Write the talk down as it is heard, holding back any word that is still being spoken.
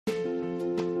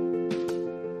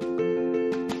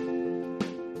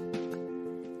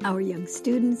Our young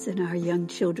students and our young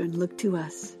children look to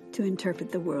us to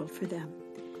interpret the world for them,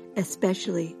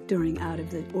 especially during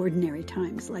out-of-the-ordinary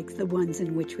times like the ones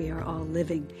in which we are all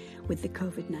living with the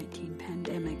COVID-19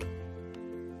 pandemic.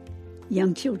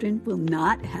 Young children will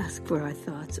not ask for our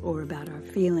thoughts or about our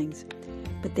feelings,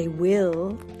 but they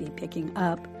will be picking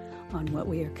up on what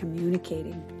we are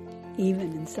communicating,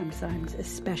 even and sometimes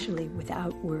especially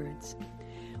without words,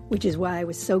 which is why I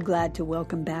was so glad to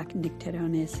welcome back Nick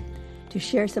Terrones to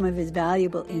share some of his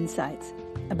valuable insights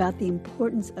about the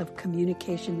importance of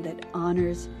communication that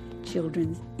honors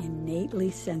children's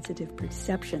innately sensitive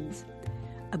perceptions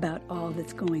about all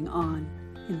that's going on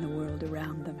in the world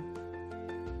around them.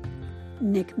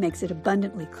 Nick makes it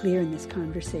abundantly clear in this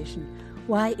conversation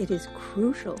why it is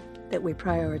crucial that we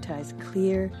prioritize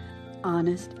clear,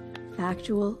 honest,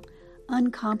 factual,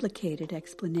 uncomplicated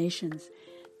explanations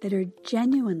that are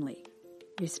genuinely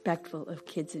respectful of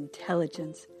kids'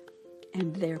 intelligence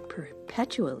and their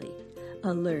perpetually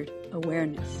alert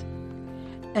awareness,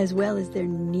 as well as their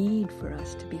need for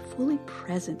us to be fully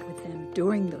present with them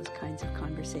during those kinds of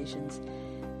conversations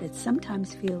that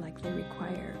sometimes feel like they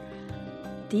require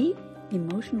deep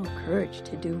emotional courage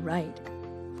to do right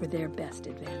for their best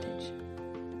advantage.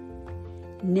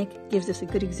 Nick gives us a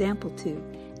good example too,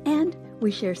 and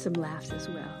we share some laughs as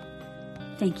well.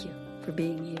 Thank you for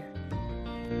being here.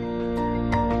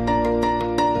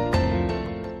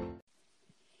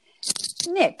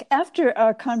 Nick, after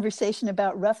our conversation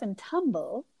about rough and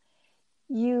tumble,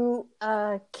 you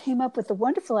came up with the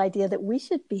wonderful idea that we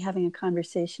should be having a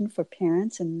conversation for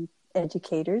parents and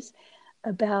educators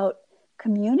about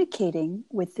communicating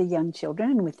with the young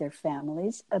children and with their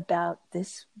families about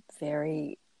this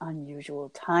very unusual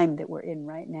time that we're in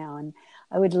right now. And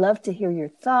I would love to hear your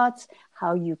thoughts,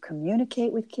 how you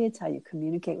communicate with kids, how you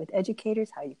communicate with educators,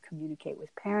 how you communicate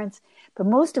with parents. But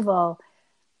most of all,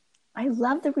 I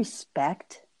love the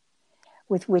respect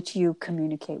with which you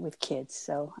communicate with kids.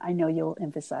 So I know you'll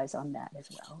emphasize on that as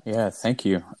well. Yeah, thank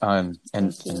you. And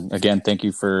again, thank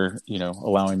you for,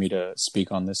 allowing me to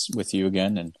speak on this with you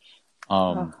again. And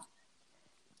I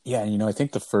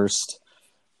think the first,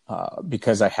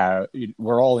 because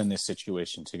we're all in this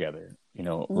situation together,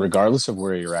 regardless of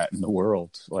where you're at in the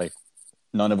world, like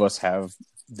none of us have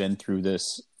been through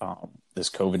this, this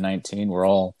COVID-19. We're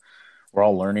all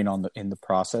learning in the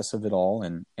process of it all.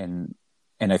 And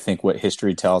I think what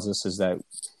history tells us is that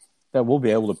we'll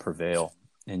be able to prevail,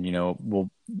 and, we'll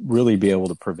really be able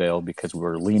to prevail because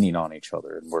we're leaning on each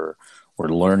other, and we're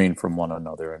learning from one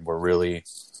another, and we're really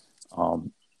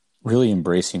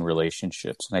embracing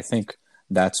relationships. And I think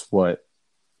that's what,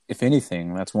 if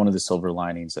anything, that's one of the silver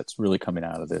linings that's really coming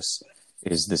out of this,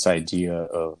 is this idea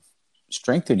of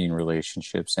strengthening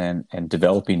relationships and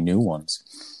developing new ones.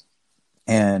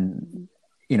 And,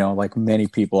 like many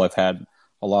people, I've had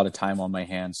a lot of time on my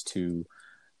hands to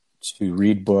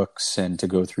read books and to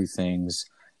go through things.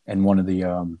 And one of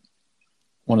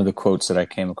the quotes that I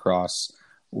came across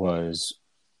was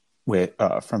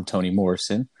from Toni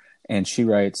Morrison. And she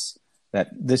writes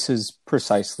that this is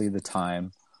precisely the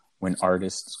time when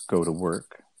artists go to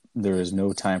work. There is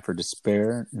no time for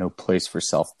despair, no place for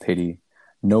self-pity,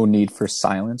 no need for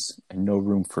silence, and no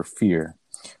room for fear.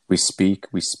 We speak,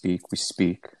 we speak, we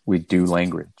speak. We do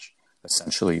language.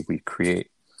 Essentially, we create.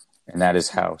 And that is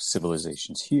how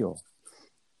civilizations heal.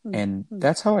 And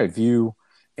that's how I view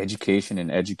education and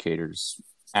educators,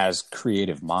 as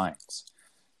creative minds.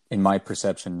 In my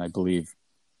perception, I believe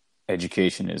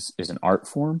education is an art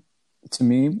form to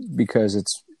me, because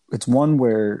it's one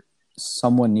where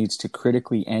someone needs to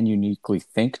critically and uniquely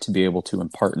think to be able to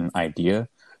impart an idea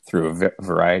through a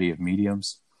variety of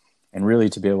mediums, and really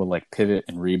to be able to pivot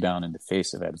and rebound in the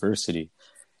face of adversity.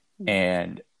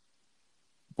 And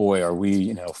boy, are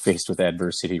we, faced with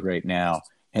adversity right now,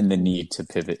 and the need to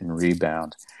pivot and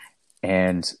rebound.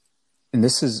 And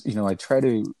this is, I try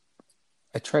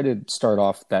to start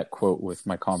off that quote with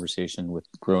my conversation with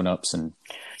grown-ups and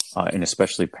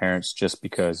especially parents, just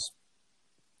to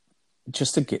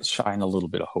shine a little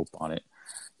bit of hope on it,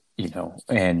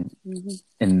 and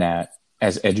in that,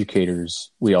 as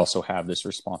educators, we also have this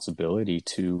responsibility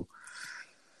to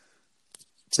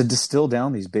distill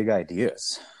down these big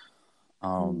ideas.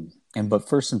 But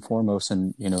first and foremost,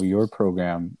 and your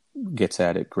program gets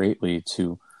at it greatly,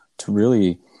 to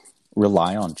really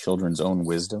rely on children's own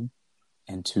wisdom,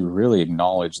 and to really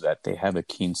acknowledge that they have a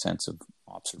keen sense of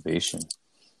observation.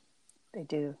 They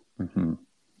do. Mm-hmm.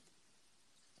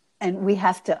 And we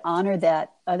have to honor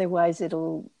that, otherwise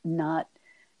it'll not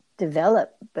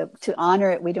develop. But to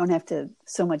honor it, we don't have to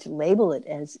so much label it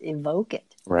as evoke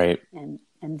it. Right. And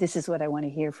this is what I want to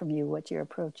hear from you, what your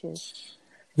approach is.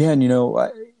 Yeah, and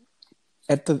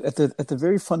at the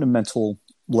very fundamental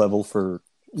level for,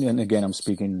 and again, I'm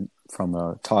speaking from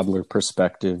a toddler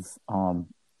perspective.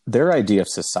 Their idea of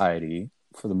society,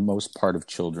 for the most part of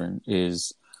children,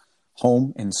 is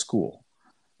home and school.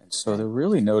 And so they're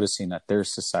really noticing that their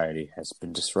society has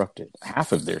been disrupted.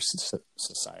 Half of their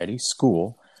society,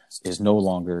 school, is no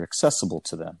longer accessible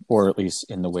to them, or at least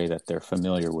in the way that they're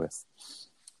familiar with.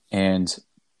 And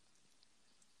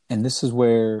this is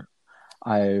where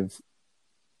I've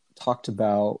talked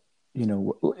about,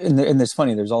 and it's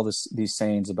funny, there's all these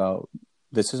sayings about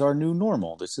this is our new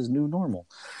normal. This is new normal.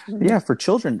 Mm-hmm. Yeah, for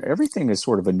children, everything is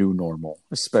sort of a new normal,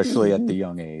 especially mm-hmm. at the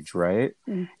young age, right?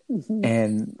 Mm-hmm.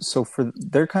 And so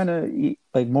they're kind of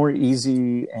like more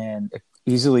easily and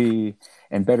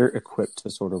better equipped to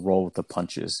sort of roll with the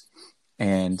punches.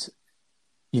 And,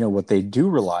 what they do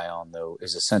rely on, though,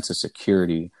 is a sense of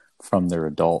security from their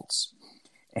adults.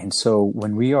 And so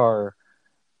when we are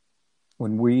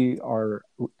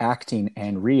acting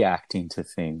and reacting to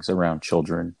things around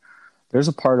children, there's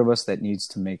a part of us that needs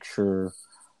to make sure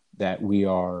that we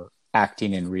are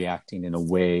acting and reacting in a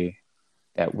way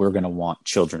that we're going to want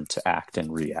children to act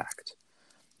and react.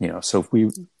 So if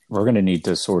we're going to need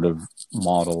to sort of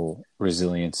model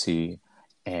resiliency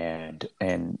and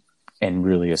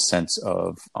really a sense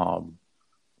of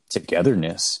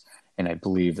togetherness. And I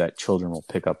believe that children will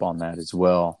pick up on that as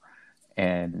well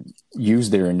and use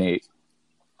their innate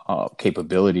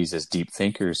capabilities as deep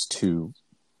thinkers to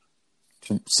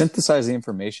synthesize the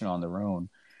information on their own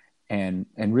and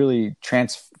really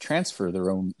transfer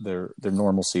their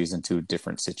normalcies into a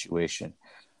different situation.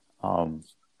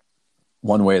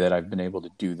 One way that I've been able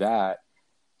to do that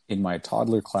in my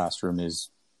toddler classroom is,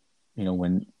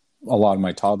 when a lot of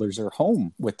my toddlers are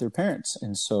home with their parents.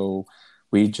 And so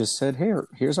we just said, hey,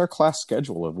 here's our class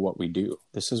schedule of what we do.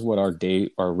 This is what our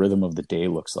rhythm of the day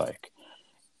looks like.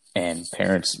 And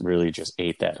parents really just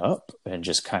ate that up and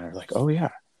just kind of like, oh yeah,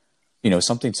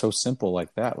 something so simple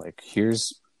like that. Like,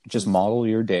 here's just model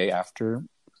your day after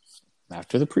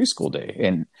the preschool day.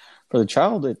 And for the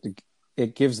child,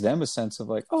 it gives them a sense of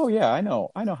like, oh yeah, I know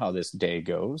how this day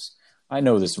goes. I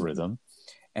know this rhythm.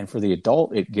 And for the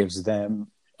adult, it gives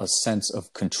them a sense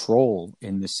of control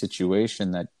in this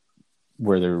situation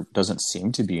where there doesn't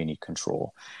seem to be any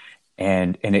control.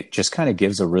 And it just kind of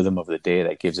gives a rhythm of the day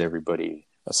that gives everybody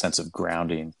a sense of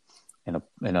grounding and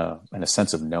a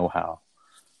sense of know-how.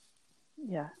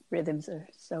 Yeah, rhythms are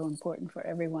so important for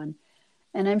everyone.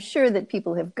 And I'm sure that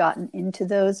people have gotten into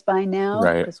those by now,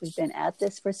 right, because we've been at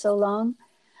this for so long.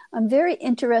 I'm very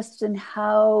interested in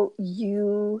how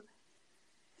the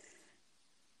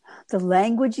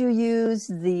language you use,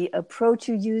 the approach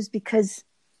you use, because,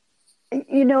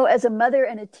 as a mother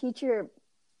and a teacher,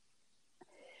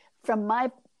 from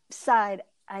my side,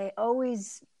 I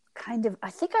always I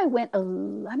think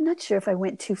I'm not sure if I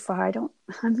went too far.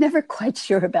 I'm never quite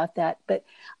sure about that, but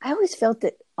I always felt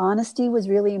that honesty was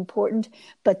really important,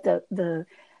 but the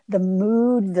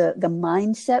mood, the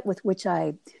mindset with which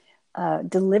I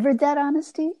delivered that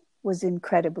honesty was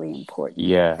incredibly important.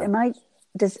 Yeah.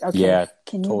 Yeah,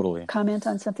 can you totally comment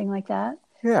on something like that?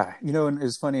 Yeah. And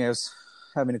it's funny, I was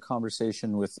having a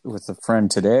conversation with a friend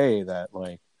today that,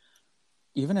 like,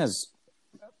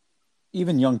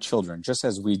 even young children, just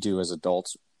as we do as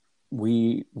adults,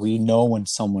 we know when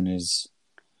someone is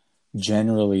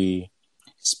generally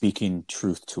speaking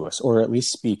truth to us, or at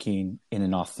least speaking in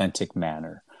an authentic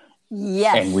manner.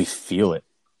 Yes. And we feel it.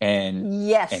 And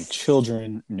yes. And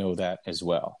children know that as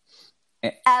well.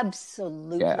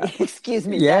 Absolutely. Yeah. Excuse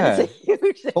me. Yeah. That is a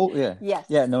huge... Oh, yeah. Yes.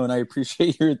 Yeah. No, and I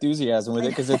appreciate your enthusiasm with it,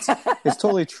 because it's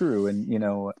totally true. And,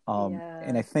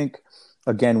 and I think,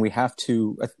 again, we have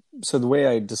to, so the way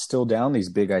I distill down these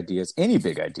big ideas, any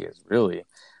big ideas really,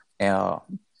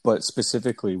 but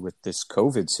specifically with this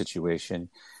COVID situation,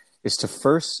 is to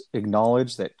first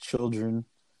acknowledge that children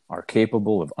are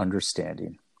capable of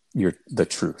understanding the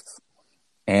truth.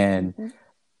 And, mm-hmm.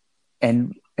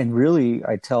 and really,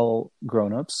 I tell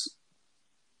grownups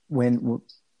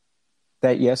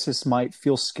that yes, this might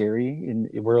feel scary, and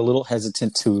we're a little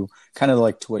hesitant to, kind of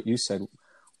like to what you said,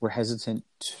 we're hesitant.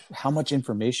 How much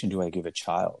information do I give a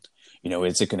child?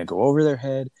 Is it going to go over their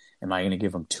head? Am I going to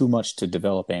give them too much to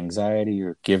develop anxiety,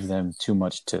 or give them too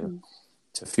much to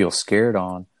feel scared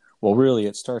on? Well, really,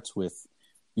 it starts with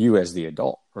you as the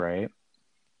adult, right?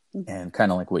 And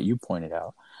kind of like what you pointed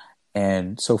out.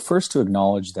 And so first, to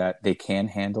acknowledge that they can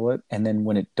handle it. And then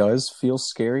when it does feel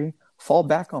scary, fall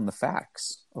back on the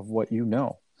facts of what you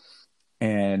know.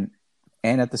 And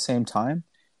at the same time,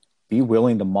 be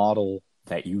willing to model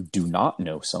that you do not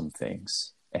know some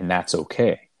things, and that's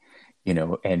okay.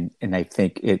 And I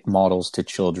think it models to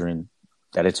children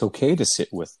that it's okay to sit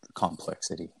with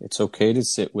complexity. It's okay to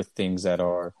sit with things that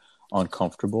are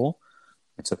uncomfortable.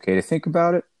 It's okay to think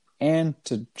about it and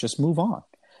to just move on.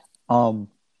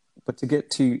 But to get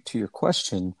to your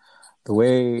question, the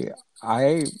way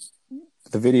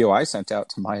the video I sent out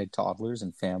to my toddlers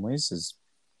and families is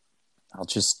I'll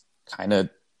just kind of,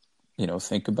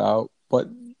 think about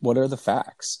what are the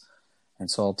facts. And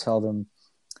so I'll tell them,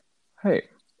 hey,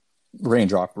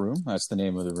 Raindrop Room, that's the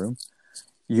name of the room.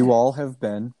 You all have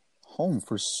been home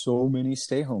for so many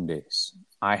stay-home days.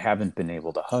 I haven't been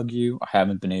able to hug you. I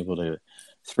haven't been able to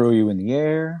throw you in the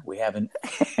air. We haven't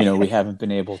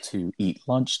been able to eat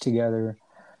lunch together.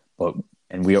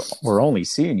 And we're only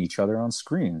seeing each other on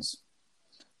screens.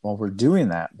 Well, we're doing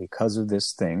that because of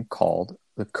this thing called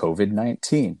the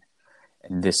COVID-19.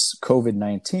 And this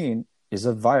COVID-19 is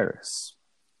a virus.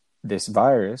 This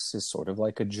virus is sort of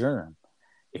like a germ.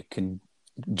 It can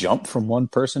jump from one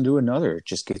person to another. It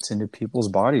just gets into people's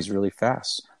bodies really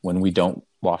fast when we don't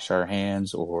wash our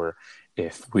hands or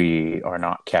if we are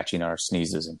not catching our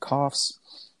sneezes and coughs.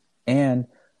 And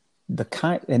the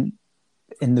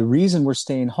reason we're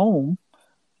staying home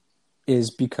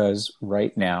is because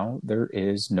right now there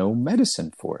is no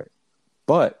medicine for it.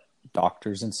 But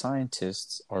doctors and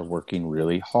scientists are working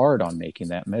really hard on making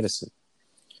that medicine.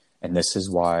 And this is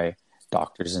why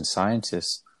doctors and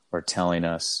scientists are telling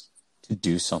us to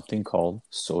do something called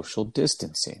social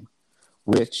distancing,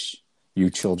 which you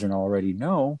children already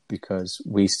know because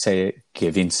we say it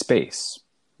giving space.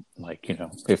 Like,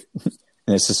 if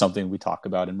this is something we talk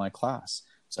about in my class.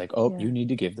 It's like, you need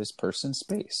to give this person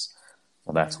space.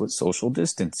 Well, that's what social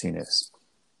distancing is.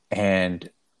 And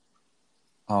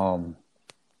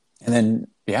then,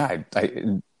 I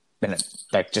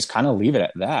just kind of leave it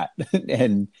at that.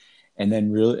 and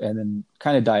then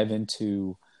kind of dive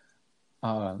into,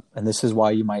 and this is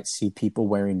why you might see people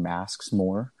wearing masks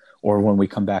more, or when we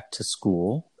come back to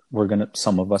school,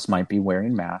 some of us might be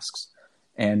wearing masks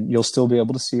and you'll still be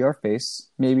able to see our face,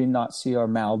 maybe not see our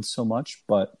mouths so much,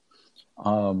 but,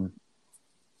 but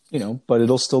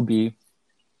it'll still be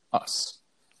us.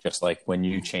 Just like when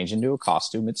you change into a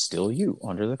costume, it's still you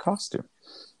under the costume.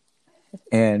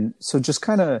 And so just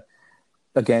kind of,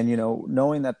 again,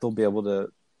 knowing that they'll be able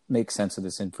to make sense of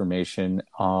this information,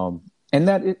 and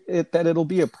that it'll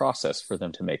be a process for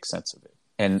them to make sense of it.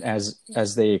 And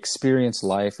as they experience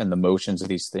life and the motions of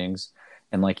these things,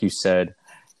 and like you said,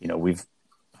 we're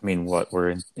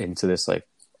into this like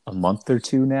a month or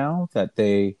two now that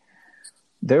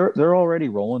they're already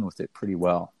rolling with it pretty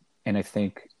well. And I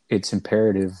think it's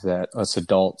imperative that us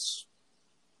adults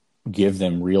give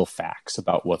them real facts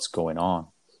about what's going on.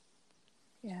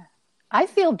 Yeah. I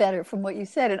feel better from what you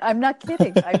said, and I'm not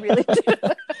kidding. I really do.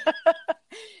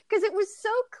 Because it was so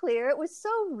clear. It was so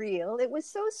real. It was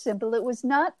so simple. It was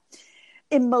not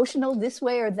emotional this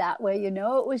way or that way, It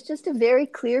was just a very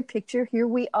clear picture. Here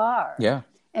we are. Yeah.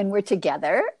 And we're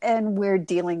together and we're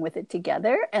dealing with it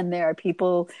together. And there are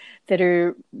people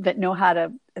that know how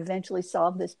to eventually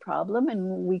solve this problem,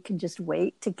 and we can just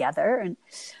wait together. And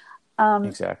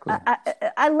exactly.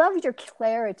 I love your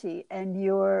clarity and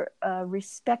your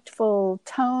respectful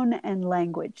tone and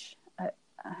language. I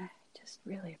just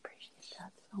really appreciate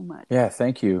that so much. Yeah,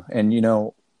 thank you. And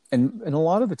and a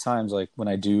lot of the times, like when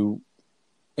I do,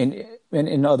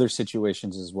 in other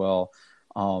situations as well.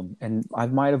 And I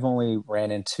might have only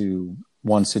ran into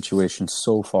one situation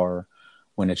so far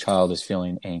when a child is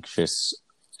feeling anxious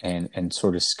and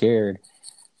sort of scared.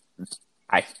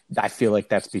 I feel like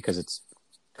that's because it's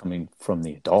coming from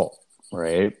the adult,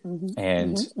 right? Mm-hmm,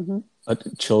 and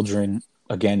children,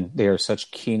 again, they are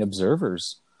such keen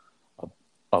observers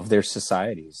of their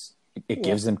societies. It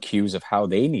gives them cues of how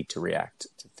they need to react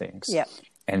to things. Yeah.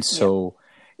 And so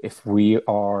if we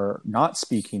are not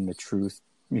speaking the truth,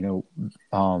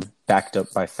 backed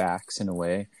up by facts in a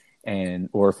way,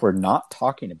 or if we're not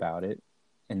talking about it,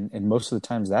 and most of the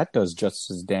times that does just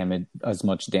as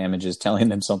much damage as telling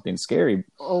them something scary.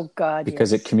 Oh God!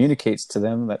 Because it communicates to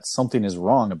them that something is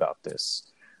wrong about this,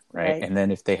 right? And then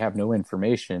if they have no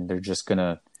information, they're just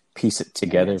gonna piece it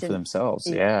together for themselves.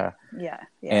 Yeah.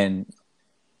 And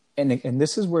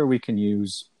this is where we can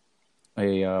use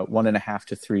a 1.5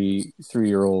 to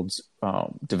 3-year-old's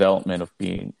development of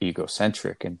being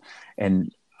egocentric,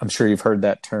 and I'm sure you've heard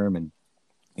that term, and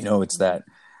it's that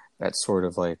sort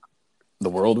of like the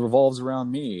world revolves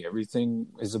around me, everything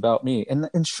is about me, and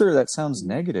sure, that sounds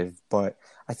negative, but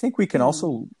I think we can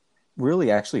also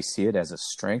really actually see it as a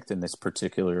strength in this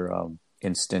particular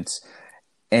instance,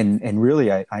 and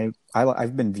really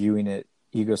I've been viewing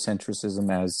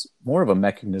egocentrism as more of a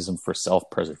mechanism for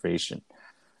self-preservation.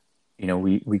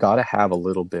 We got to have a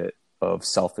little bit of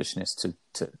selfishness to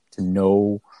to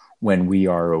know when we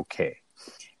are okay.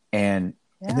 And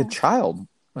the Yeah. child,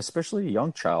 especially a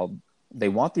young child, they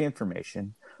want the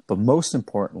information, but most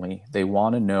importantly, they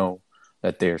want to know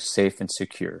that they're safe and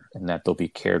secure and that they'll be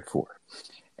cared for.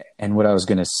 And what I was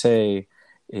going to say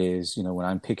is, when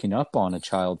I'm picking up on a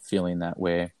child feeling that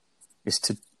way, is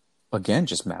to, again,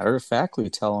 just matter of factly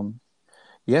tell them,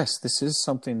 yes, this is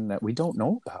something that we don't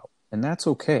know about, and that's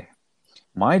okay.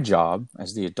 My job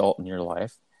as the adult in your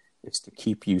life is to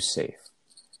keep you safe.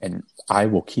 And I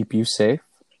will keep you safe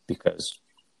because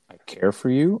I care for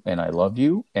you and I love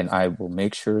you, and I will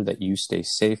make sure that you stay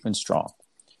safe and strong.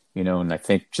 And I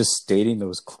think just stating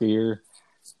those clear,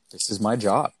 this is my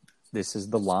job, this is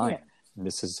the line, and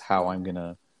this is how I'm going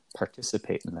to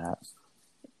participate in that.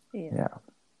 Yeah.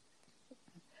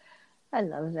 I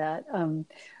love that.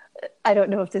 I don't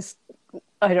know.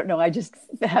 I just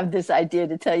have this idea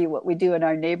to tell you what we do in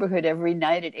our neighborhood every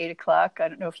night at 8:00. I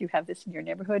don't know if you have this in your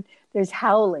neighborhood. There's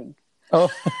howling.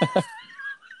 Oh,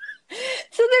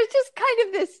 So there's just kind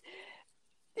of this,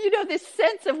 this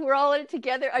sense of we're all in it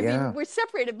together. I mean, we're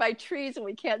separated by trees and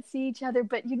we can't see each other,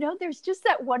 but there's just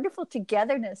that wonderful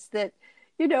togetherness that,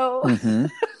 mm-hmm.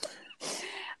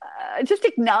 Just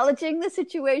acknowledging the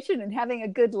situation and having a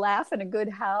good laugh and a good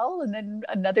howl, and then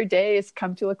another day has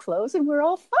come to a close and we're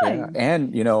all fine. Yeah.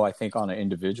 And I think on an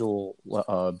individual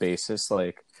basis,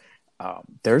 like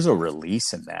there's a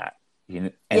release in that,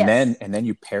 and then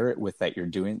you pair it with that you're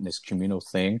doing this communal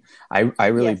thing. I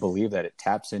really believe that it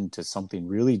taps into something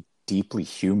really deeply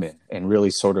human and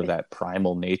really sort of that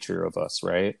primal nature of us,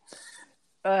 right?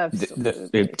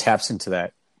 It taps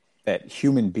into that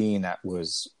human being that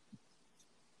was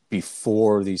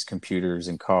before these computers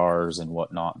and cars and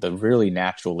whatnot, the really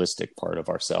naturalistic part of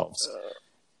ourselves.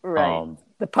 Right.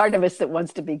 The part of us that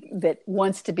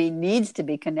needs to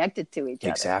be connected to each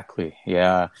other. Exactly.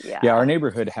 Yeah. Our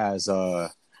neighborhood has,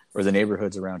 or the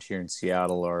neighborhoods around here in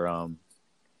Seattle are,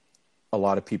 a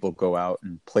lot of people go out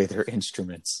and play their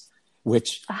instruments,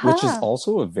 which is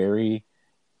also a very,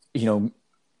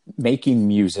 making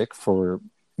music for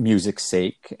music's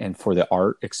sake and for the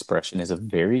art expression is a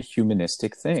very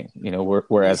humanistic thing,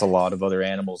 whereas a lot of other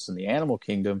animals in the animal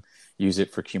kingdom use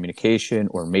it for communication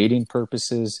or mating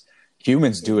purposes.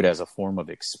 Humans do it as a form of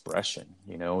expression.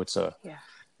 It's a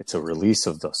release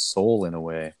of the soul in a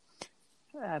way.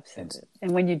 Absolutely.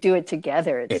 And when you do it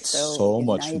together, it's so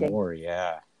much more.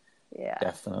 Yeah,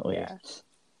 definitely. Yeah.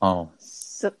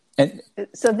 So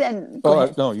then,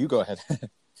 no, you go ahead.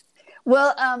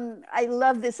 Well, I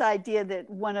love this idea that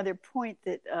one other point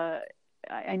that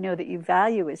I know that you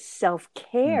value is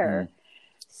self-care. Mm-hmm.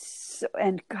 So,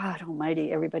 and God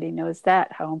Almighty, everybody knows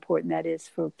how important that is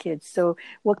for kids. So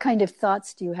what kind of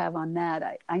thoughts do you have on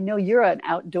that? I know you're an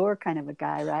outdoor kind of a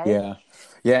guy, right?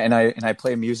 Yeah. And I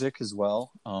play music as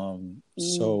well.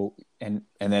 So, and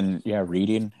then,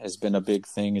 reading has been a big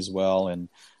thing as well. And,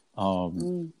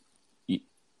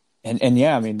 And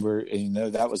I mean,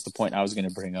 that was the point I was going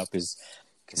to bring up, is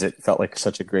because it felt like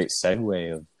such a great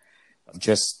segue of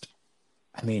just,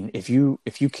 I mean, if you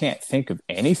can't think of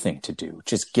anything to do,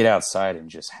 just get outside and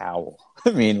just howl. I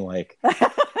mean, like,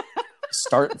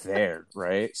 start there,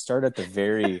 right? Start at the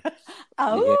very,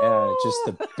 just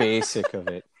the basic of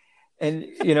it. And,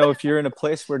 if you're in a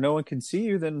place where no one can see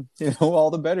you, then,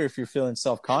 all the better if you're feeling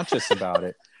self-conscious about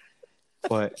it.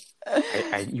 But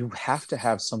you have to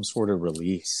have some sort of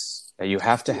release. You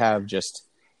have to have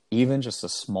even just a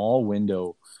small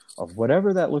window of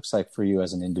whatever that looks like for you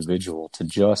as an individual to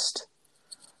just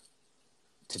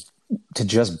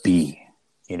be,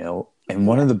 And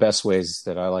one of the best ways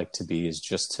that I like to be is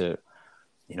just to,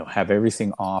 have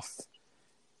everything off.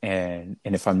 And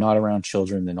if I'm not around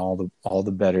children, then all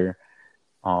the better.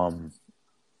 To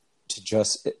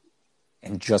just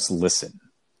listen.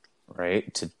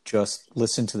 Right? To just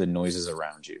listen to the noises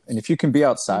around you. And if you can be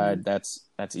outside, that's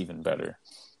even better.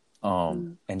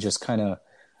 And just kind of,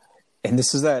 and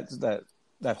this is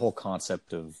that whole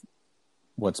concept of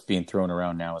what's being thrown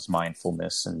around now is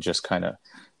mindfulness, and just kind of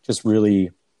just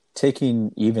really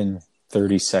taking even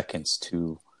 30 seconds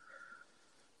to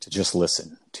just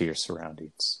listen to your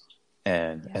surroundings.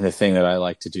 And the thing that I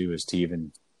like to do is to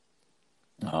even,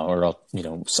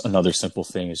 another simple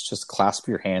thing is just clasp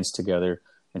your hands together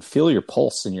and feel your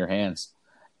pulse in your hands,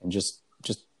 and just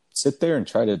sit there and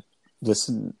try to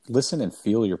listen and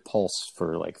feel your pulse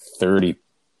for like 30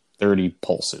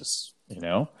 pulses,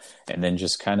 and then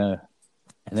just and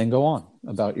then go on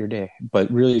about your day. But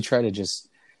really try to just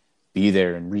be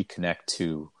there and reconnect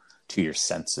to your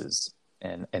senses.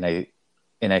 And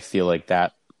I feel like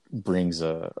that brings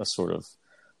a sort of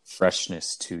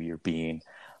freshness to your being.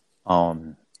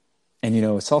 And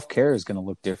self-care is going to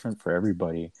look different for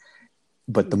everybody.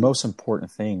 but the most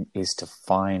important thing is to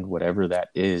find whatever that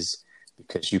is,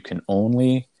 because you can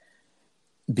only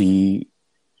be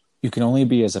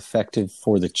as effective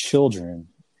for the children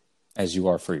as you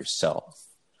are for yourself,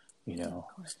 you know?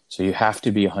 So you have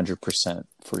to be 100%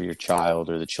 for your child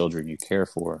or the children you care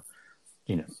for,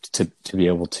 you know, to be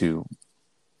able to,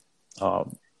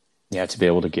 to be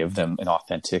able to give them an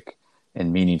authentic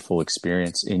and meaningful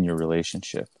experience in your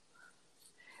relationship.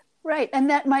 Right. And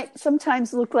that might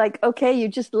sometimes look like, okay, you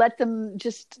just let them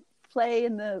just play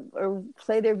or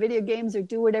play their video games or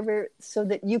do whatever, so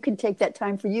that you can take that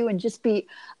time for you and just be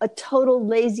a total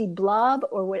lazy blob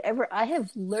or whatever. I have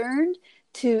learned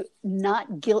to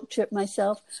not guilt trip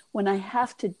myself when I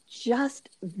have to just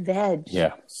veg.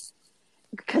 Yeah.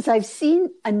 Because I've seen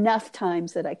enough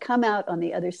times that I come out on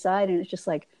the other side and it's just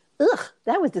like, ugh,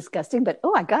 that was disgusting, but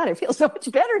oh my God, I feel so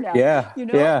much better now. Yeah. You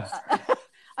know? Yeah.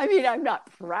 I mean, I'm not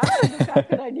proud of the fact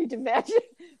that I need to veg,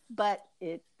 but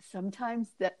sometimes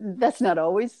that's not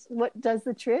always what does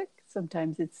the trick.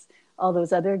 Sometimes it's all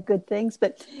those other good things.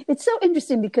 But it's so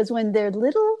interesting because when they're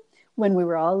little, when we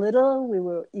were all little, we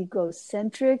were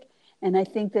egocentric. And I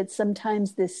think that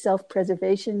sometimes this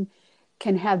self-preservation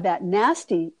can have that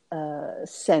nasty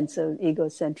sense of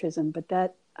egocentrism.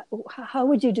 But how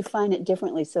would you define it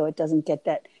differently so it doesn't get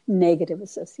that negative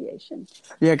association?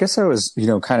 Yeah, I guess I was,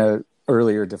 kind of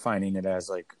earlier defining it as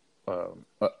like a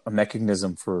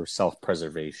mechanism for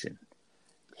self-preservation.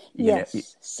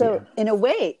 Yes. So in a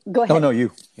way, go ahead. Oh, no,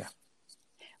 you. Yeah.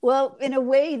 Well, in a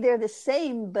way, they're the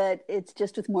same, but it's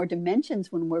just with more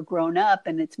dimensions when we're grown up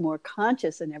and it's more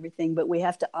conscious and everything. But we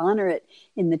have to honor it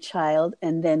in the child,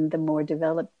 and then the more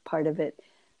developed part of it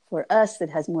for us that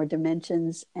has more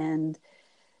dimensions and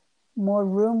more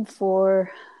room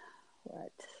for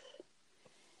what?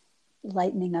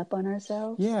 Lightening up on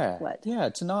ourselves? Yeah. What? Yeah,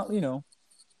 to not,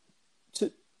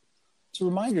 to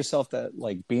remind yourself that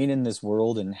like being in this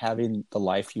world and having the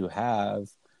life you have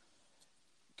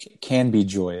can be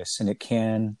joyous, and it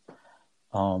can,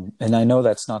 and I know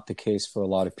that's not the case for a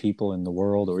lot of people in the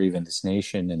world or even this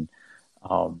nation. And,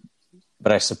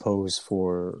 but I suppose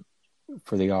for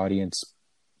the audience,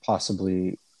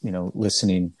 possibly,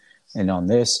 listening and on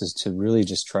this, is to really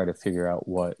just try to figure out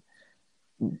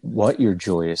what your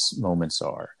joyous moments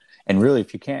are. And really,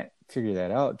 if you can't figure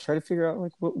that out, try to figure out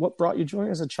like what brought you joy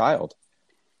as a child,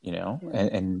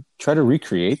 and try to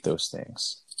recreate those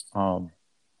things.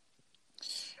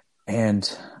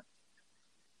 And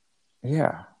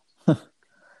yeah.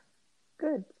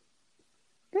 Good.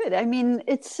 I mean,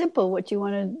 it's simple what you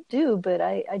want to do, but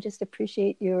I just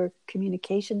appreciate your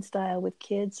communication style with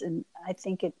kids. And I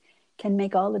think it can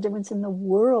make all the difference in the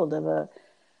world of a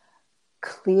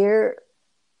clear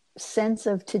sense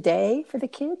of today for the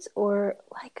kids, or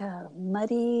like a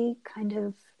muddy kind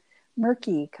of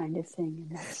murky kind of thing.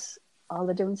 And that's all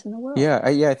the difference in the world. Yeah.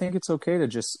 I think it's okay to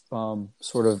just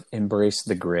sort of embrace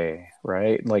the gray,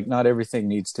 right? Like not everything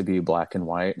needs to be black and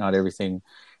white. Not everything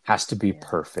has to be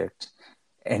perfect.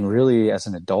 And really, as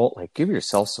an adult, like give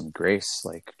yourself some grace.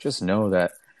 Like just know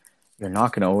that you're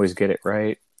not going to always get it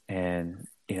right. And,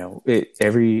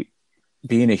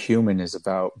 being a human is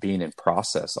about being in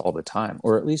process all the time,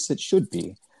 or at least it should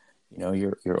be.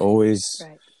 You're always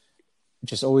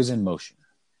just always in motion,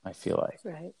 I feel like.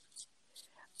 Right.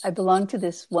 I belong to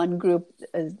this one group,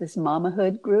 this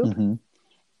mamahood group. Mm-hmm.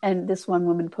 And this one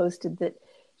woman posted that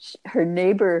her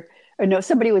neighbor,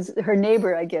 her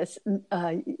neighbor, I guess,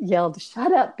 yelled,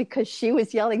 "Shut up," because she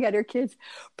was yelling at her kids,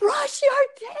 "Brush your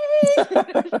teeth!"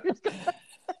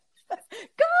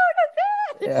 Go to bed.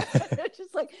 Yeah. It's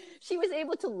just like she was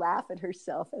able to laugh at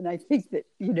herself. And I think that,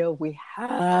 we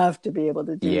have to be able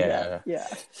to do that. Yeah.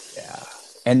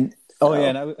 And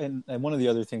and one of the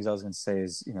other things I was going to say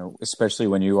is, especially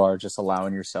when you are just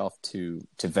allowing yourself to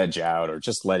veg out or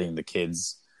just letting the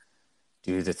kids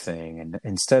do the thing, and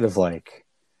instead of like,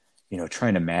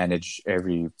 trying to manage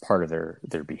every part of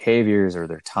their behaviors or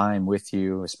their time with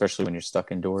you, especially when you're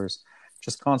stuck indoors,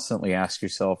 just constantly ask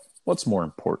yourself, what's more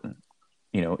important,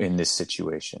 in this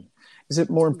situation? Is it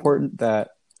more important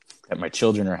that my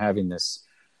children are having this,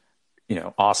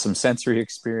 awesome sensory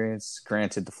experience?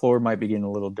 Granted, the floor might be getting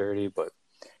a little dirty, but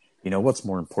what's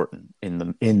more important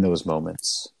in those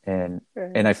moments? And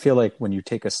I feel like when you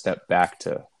take a step back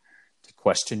to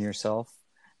question yourself,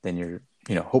 then you're,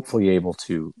 hopefully able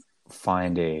to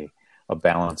find a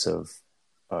balance of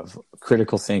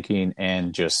critical thinking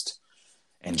and just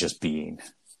being.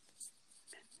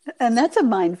 And that's a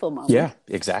mindful moment. Yeah,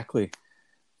 exactly.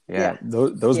 Yeah.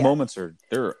 Those moments are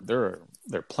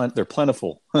they're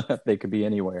plentiful. They could be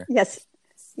anywhere. Yes.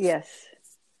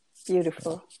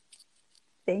 Beautiful.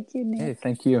 Thank you, Nick. Hey,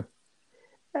 thank you.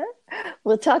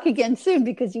 We'll talk again soon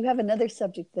because you have another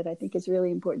subject that I think is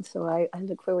really important. So I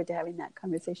look forward to having that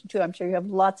conversation too. I'm sure you have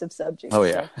lots of subjects. Oh,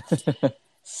 yeah.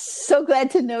 So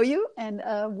glad to know you, and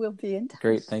we'll be in touch.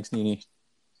 Great. Thanks, Nini.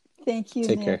 Thank you,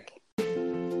 Take Nick. care.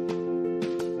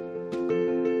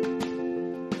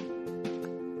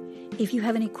 If you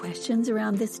have any questions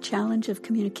around this challenge of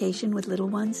communication with little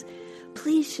ones,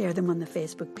 please share them on the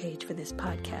Facebook page for this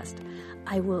podcast.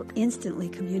 I will instantly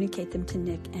communicate them to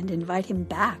Nick and invite him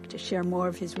back to share more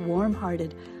of his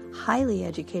warm-hearted, highly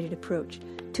educated approach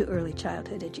to early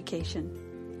childhood education.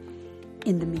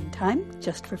 In the meantime,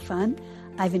 just for fun,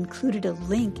 I've included a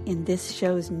link in this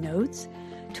show's notes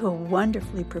to a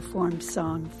wonderfully performed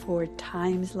song for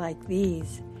times like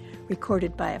these,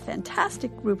 recorded by a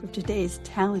fantastic group of today's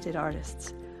talented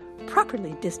artists,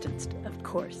 properly distanced, of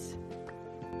course.